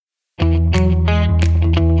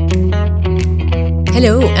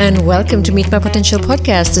Hello and welcome to Meet My Potential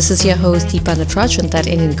podcast. This is your host Deepa Natarajan, that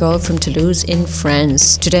Indian girl from Toulouse in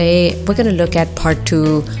France. Today we're going to look at part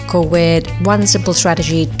 2, COVID, one simple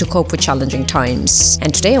strategy to cope with challenging times.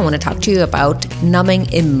 And today I want to talk to you about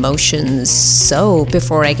numbing emotions. So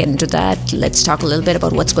before I get into that, let's talk a little bit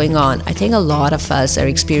about what's going on. I think a lot of us are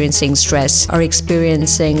experiencing stress, are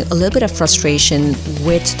experiencing a little bit of frustration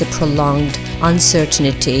with the prolonged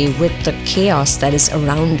uncertainty, with the chaos that is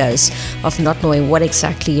around us of not knowing what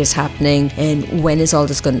exactly is happening and when is all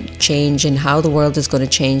this going to change and how the world is going to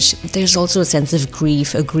change. There's also a sense of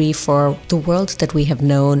grief, a grief for the world that we have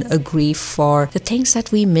known, a grief for the things that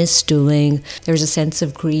we miss doing. There's a sense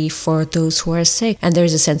of grief for those who are sick, and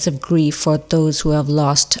there's a sense of grief for those who have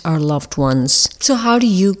lost our loved ones. So how do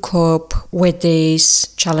you cope with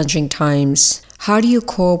these challenging times? How do you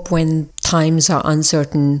cope when times are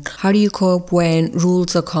uncertain? How do you cope when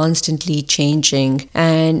rules are constantly changing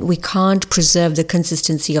and we can't preserve the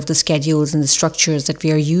consistency of the schedules and the structures that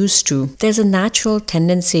we are used to? There's a natural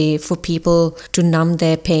tendency for people to numb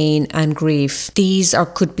their pain and grief. These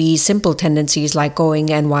could be simple tendencies like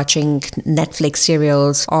going and watching Netflix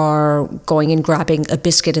serials, or going and grabbing a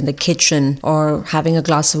biscuit in the kitchen, or having a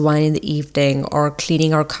glass of wine in the evening, or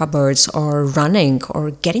cleaning our cupboards, or running, or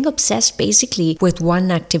getting obsessed basically with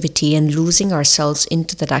one activity and losing ourselves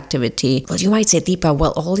into that activity. Well, you might say, Deepa,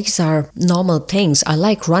 well, all these are normal things. I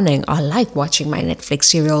like running. I like watching my Netflix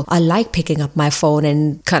serial. I like picking up my phone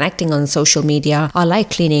and connecting on social media. I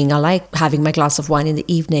like cleaning. I like having my glass of wine in the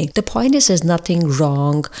evening. The point is, there's nothing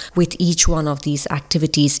wrong with each one of these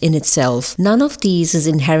activities in itself. None of these is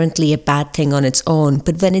inherently a bad thing on its own,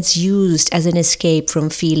 but when it's used as an escape from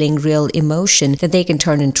feeling real emotion, then they can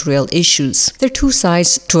turn into real issues. There are two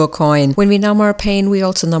sides to a coin. When we numb our pain, we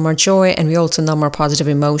also numb our joy, and we also numb our positive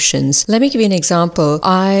emotions. Let me give you an example.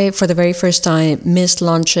 I, for the very first time, missed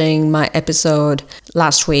launching my episode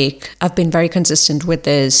last week. I've been very consistent with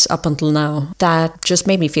this up until now. That just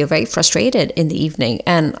made me feel very frustrated in the evening,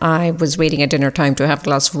 and I was waiting at dinner time to have a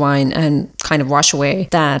glass of wine and kind of wash away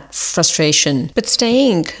that frustration. But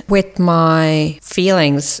staying with my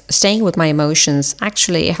feelings, staying with my emotions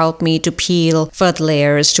actually helped me to peel further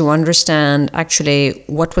layers, to understand actually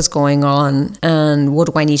what was going on and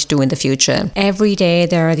what do I need to do in the future. Every day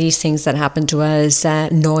there are these things that happen to us,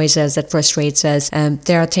 that annoys us, that frustrates us.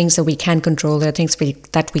 There are things that we can control, there are things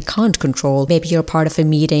that we can't control. Maybe you're part of a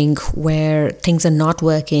meeting where things are not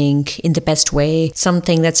working in the best way,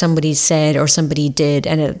 something that somebody said or somebody did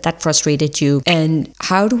and that frustrated you. And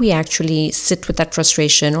how do we actually sit with that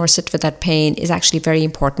frustration or sit with that pain is actually very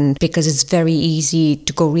important, because it's very easy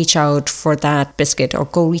to go reach out for that biscuit or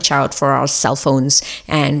go reach out for our cell phones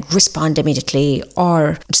and respond immediately,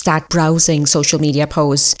 or start browsing social media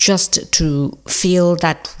posts just to feel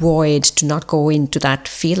that void, to not go into that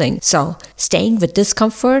feeling. So staying with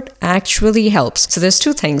discomfort actually helps. So there's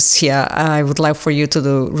two things here I would like for you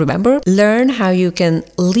to remember. Learn how you can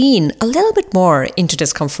lean a little bit more into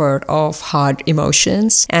discomfort of hard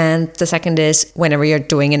emotions. And the second is, whenever you're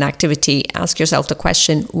doing an activity, ask yourself the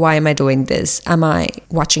question, why am I doing this? Am I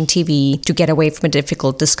watching TV to get away from a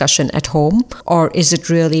difficult discussion at home? Or is it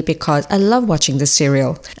really because I love watching this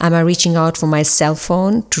serial? Am I reaching out for my cell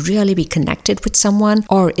phone to really be connected with someone?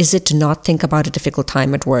 Or is it to not think about a difficult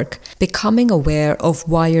time at work? Becoming aware of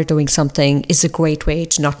why you're doing something is a great way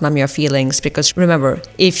to not numb your feelings, because remember,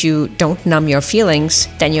 if you don't numb your feelings,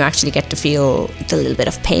 then you actually get to feel the little bit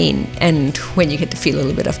of pain. And when you get to feel a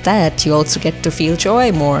little bit of that, you also get to feel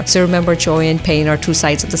joy more. So remember, joy and pain are two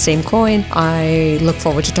sides of the same coin. I look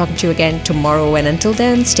forward to talking to you again tomorrow, and until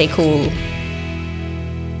then, stay cool.